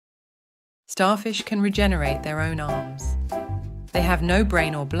Starfish can regenerate their own arms. They have no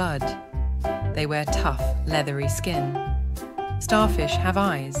brain or blood. They wear tough, leathery skin. Starfish have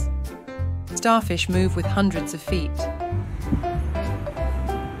eyes. Starfish move with hundreds of feet.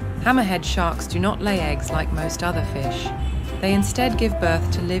 Hammerhead sharks do not lay eggs like most other fish. They instead give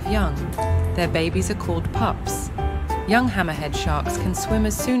birth to live young. Their babies are called pups. Young hammerhead sharks can swim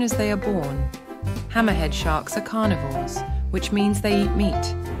as soon as they are born. Hammerhead sharks are carnivores, which means they eat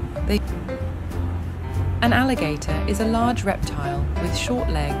meat. An alligator is a large reptile with short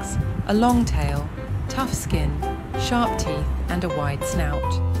legs, a long tail, tough skin, sharp teeth, and a wide snout.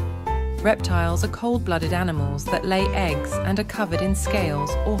 Reptiles are cold-blooded animals that lay eggs and are covered in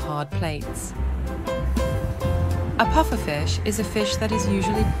scales or hard plates. A pufferfish is a fish that is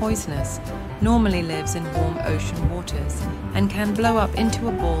usually poisonous, normally lives in warm ocean waters, and can blow up into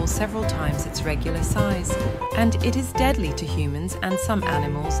a ball several times its regular size, and it is deadly to humans and some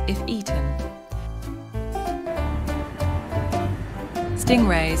animals if eaten.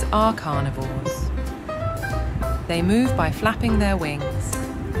 Stingrays are carnivores. They move by flapping their wings.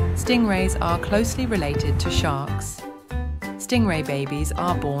 Stingrays are closely related to sharks. Stingray babies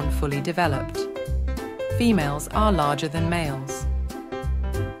are born fully developed. Females are larger than males.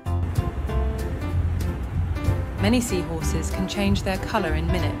 Many seahorses can change their colour in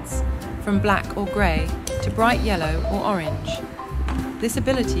minutes, from black or grey to bright yellow or orange. This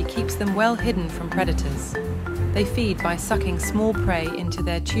ability keeps them well hidden from predators. They feed by sucking small prey into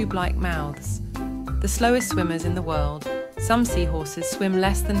their tube-like mouths. The slowest swimmers in the world, some seahorses swim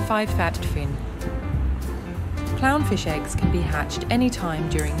less than 5 feet. Clownfish eggs can be hatched any time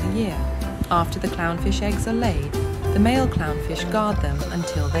during the year. After the clownfish eggs are laid, the male clownfish guard them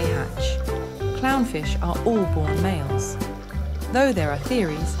until they hatch. Clownfish are all born males, though there are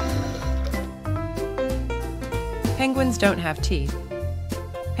theories. Penguins don't have teeth.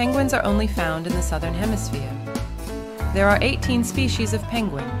 Penguins are only found in the southern hemisphere. There are 18 species of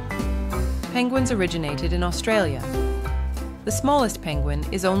penguin. Penguins originated in Australia. The smallest penguin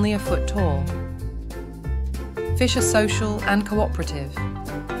is only a foot tall. Fish are social and cooperative.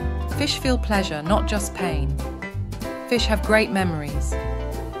 Fish feel pleasure, not just pain. Fish have great memories.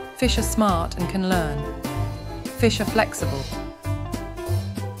 Fish are smart and can learn. Fish are flexible.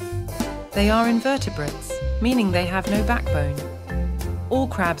 They are invertebrates, meaning they have no backbone. All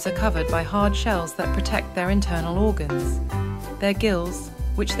crabs are covered by hard shells that protect their internal organs. Their gills,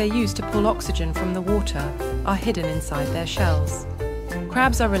 which they use to pull oxygen from the water, are hidden inside their shells.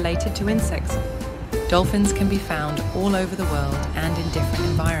 Crabs are related to insects. Dolphins can be found all over the world and in different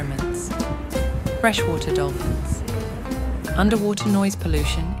environments. Freshwater dolphins. Underwater noise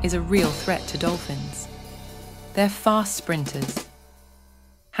pollution is a real threat to dolphins. They're fast sprinters.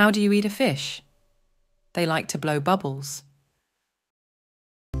 How do you eat a fish? They like to blow bubbles.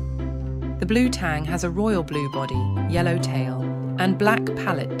 The blue tang has a royal blue body, yellow tail, and black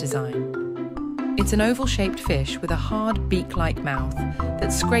palate design. It's an oval-shaped fish with a hard beak-like mouth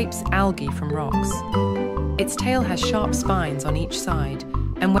that scrapes algae from rocks. Its tail has sharp spines on each side,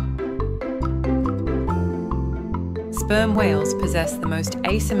 and sperm whales possess the most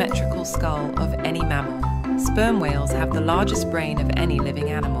asymmetrical skull of any mammal. Sperm whales have the largest brain of any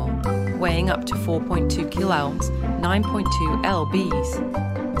living animal, weighing up to 4.2 kilograms, 9.2 lbs.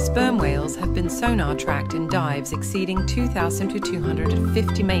 Sperm whales have been sonar tracked in dives exceeding 2,000 to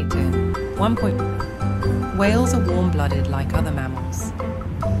 250 meters. Whales are warm-blooded like other mammals.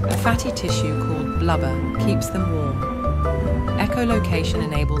 A fatty tissue called blubber keeps them warm. Echolocation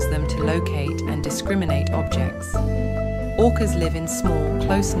enables them to locate and discriminate objects. Orcas live in small,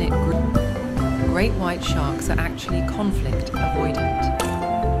 close-knit groups. Great white sharks are actually conflict avoidant.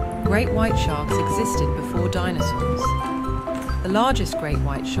 Great white sharks existed before dinosaurs. The largest great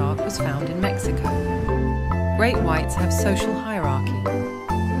white shark was found in Mexico. Great whites have social hierarchy.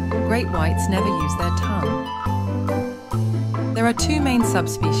 Great whites never use their tongue. There are 2 main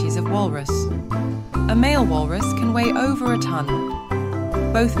subspecies of walrus. A male walrus can weigh over a ton.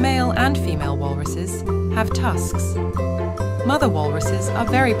 Both male and female walruses have tusks. Mother walruses are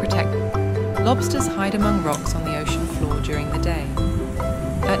very protective. Lobsters hide among rocks on the ocean floor during the day.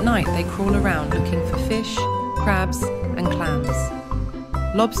 At night they crawl around looking for fish, crabs, and clams.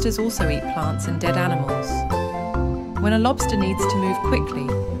 Lobsters also eat plants and dead animals. When a lobster needs to move quickly,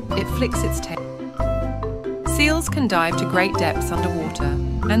 it flicks its tail. Seals can dive to great depths underwater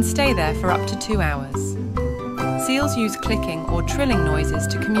and stay there for up to 2 hours. Seals use clicking or trilling noises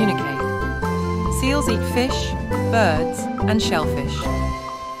to communicate. Seals eat fish, birds, and shellfish.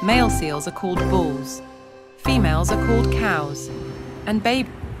 Male seals are called bulls. Females are called cows. And baby.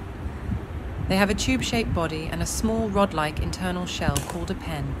 They have a tube-shaped body and a small rod-like internal shell called a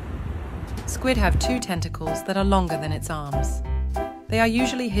pen. Squid have 2 tentacles that are longer than its arms. They are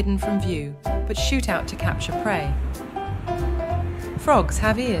usually hidden from view, but shoot out to capture prey. Frogs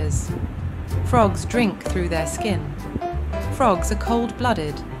have ears. Frogs drink through their skin. Frogs are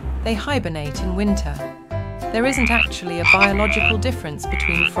cold-blooded. They hibernate in winter. There isn't actually a biological difference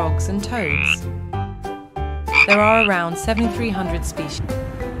between frogs and toads. There are around 7,300 species.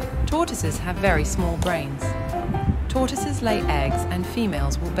 Tortoises have very small brains. Tortoises lay eggs and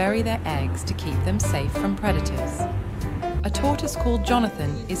females will bury their eggs to keep them safe from predators. A tortoise called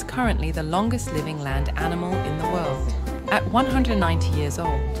Jonathan is currently the longest living land animal in the world, at 190 years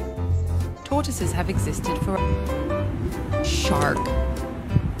old. Tortoises have existed for... Shark.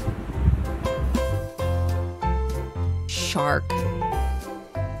 Shark.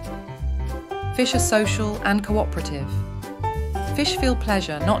 Fish are social and cooperative. Fish feel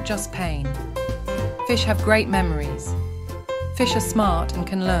pleasure, not just pain. Fish have great memories. Fish are smart and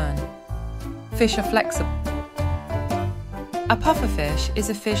can learn. Fish are flexible. A pufferfish is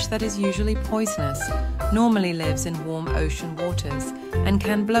a fish that is usually poisonous, normally lives in warm ocean waters, and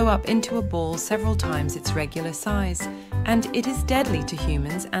can blow up into a ball several times its regular size, and it is deadly to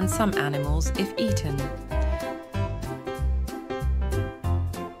humans and some animals if eaten.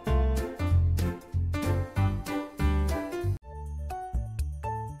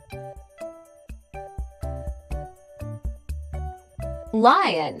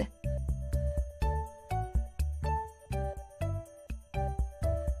 Lion.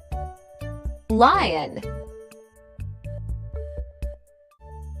 Lion.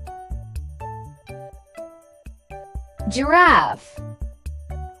 Giraffe.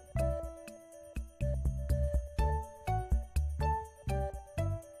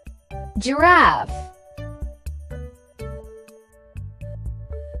 Giraffe.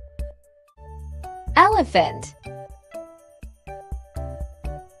 Elephant.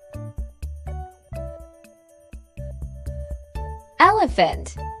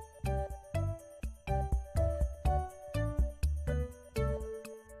 Elephant.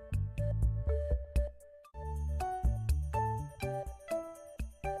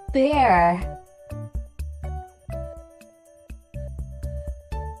 Bear.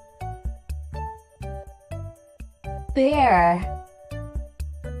 Bear.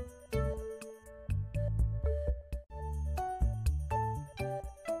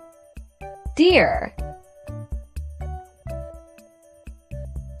 Deer.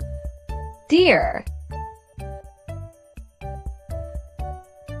 Deer.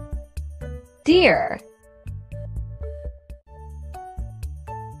 Deer.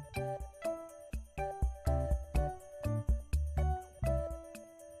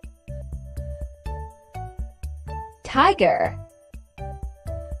 Tiger.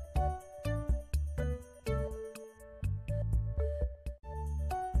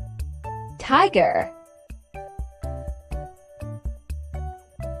 Tiger.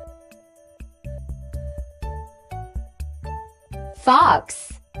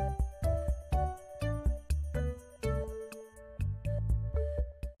 Fox.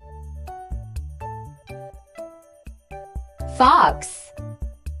 Fox.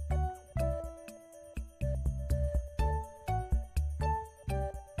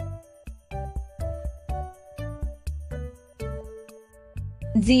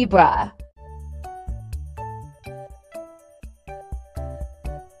 Zebra.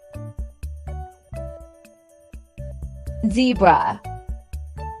 Zebra.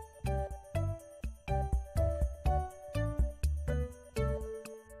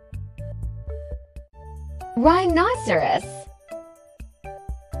 Rhinoceros.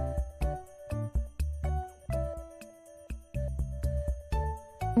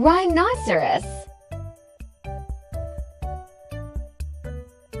 Rhinoceros.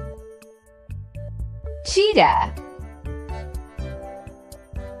 Cheetah.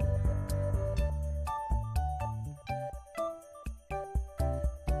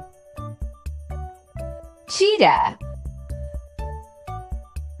 Cheetah.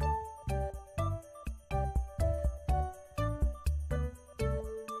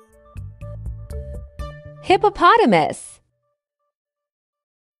 Hippopotamus.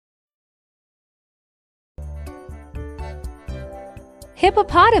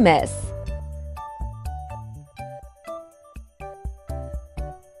 Hippopotamus.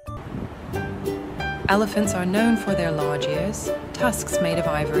 Elephants are known for their large ears, tusks made of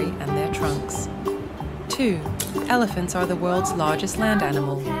ivory, and their trunks. 2. Elephants are the world's largest land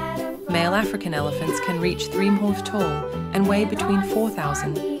animal. Male African elephants can reach 3 meters tall and weigh between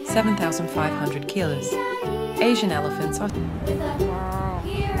 4,000 and 7,500 kilos. Asian elephants are...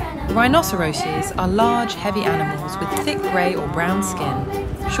 Rhinoceroses are large, heavy animals with thick grey or brown skin,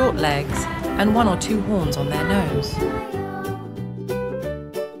 short legs, and 1 or 2 horns on their nose.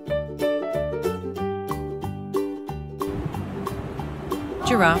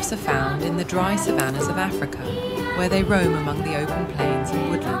 Giraffes are found in the dry savannas of Africa, where they roam among the open plains and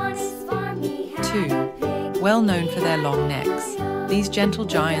woodlands. 2. Well known for their long necks, these gentle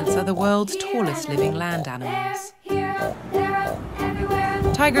giants are the world's tallest living land animals.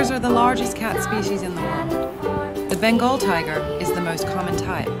 Tigers are the largest cat species in the world. The Bengal tiger is the most common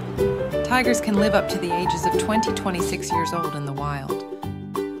type. Tigers can live up to the ages of 26 years old in the wild.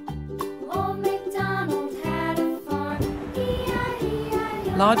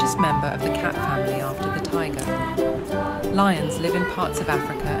 Largest member of the cat family after the tiger. Lions live in parts of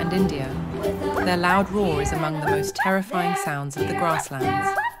Africa and India. Their loud roar is among the most terrifying sounds of the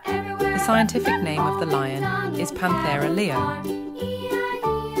grasslands. The scientific name of the lion is Panthera leo.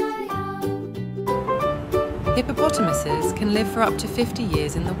 Hippopotamuses can live for up to 50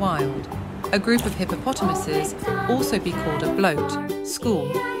 years in the wild. A group of hippopotamuses also be called a bloat, school,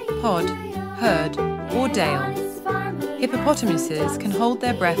 pod, herd, or dale. Hippopotamuses can hold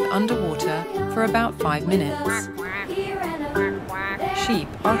their breath underwater for about 5 minutes. Sheep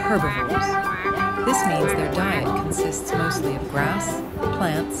are herbivores. This means their diet consists mostly of grass,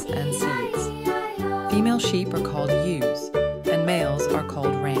 plants, and seeds. Female sheep are called ewes, and males are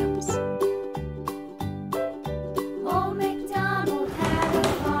called rams.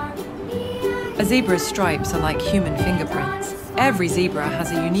 A zebra's stripes are like human fingerprints. Every zebra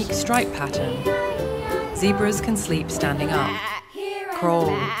has a unique stripe pattern. Zebras can sleep standing up,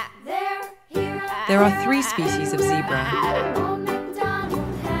 crawl. There are 3 species of zebra.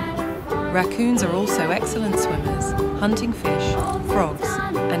 Raccoons are also excellent swimmers, hunting fish, frogs,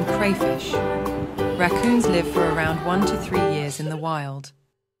 and crayfish. Raccoons live for around 1 to 3 years in the wild.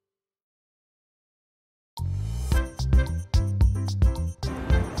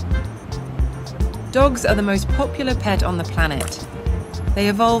 Dogs are the most popular pet on the planet. They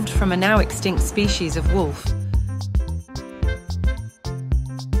evolved from a now extinct species of wolf.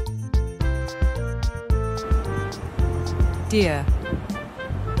 Deer.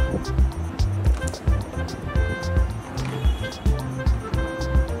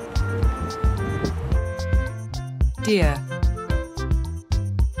 Deer.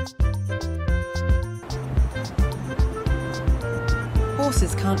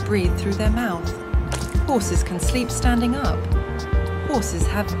 Horses can't breathe through their mouth. Horses can sleep standing up. Horses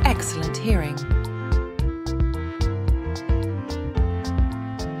have excellent hearing.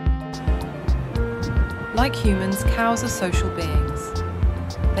 Like humans, cows are social beings.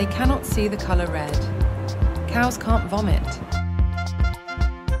 They cannot see the color red. Cows can't vomit.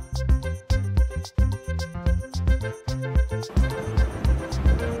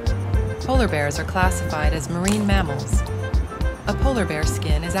 Polar bears are classified as marine mammals. A polar bear's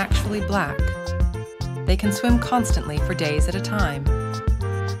skin is actually black. They can swim constantly for days at a time.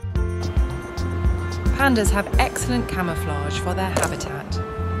 Pandas have excellent camouflage for their habitat.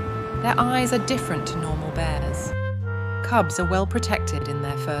 Their eyes are different to normal bears. Cubs are well protected in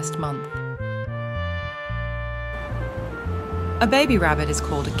their first month. A baby rabbit is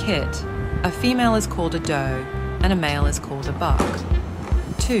called a kit, a female is called a doe, and a male is called a buck.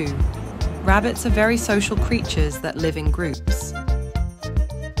 2. Rabbits are very social creatures that live in groups.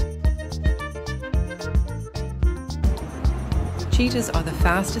 Cheetahs are the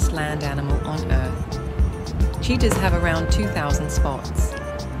fastest land animal on Earth. Cheetahs have around 2,000 spots.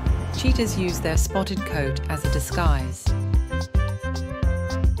 Cheetahs use their spotted coat as a disguise.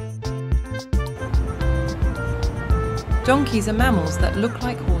 Donkeys are mammals that look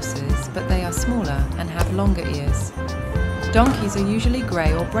like horses, but they are smaller and have longer ears. Donkeys are usually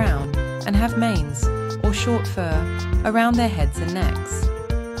grey or brown and have manes, or short fur, around their heads and necks.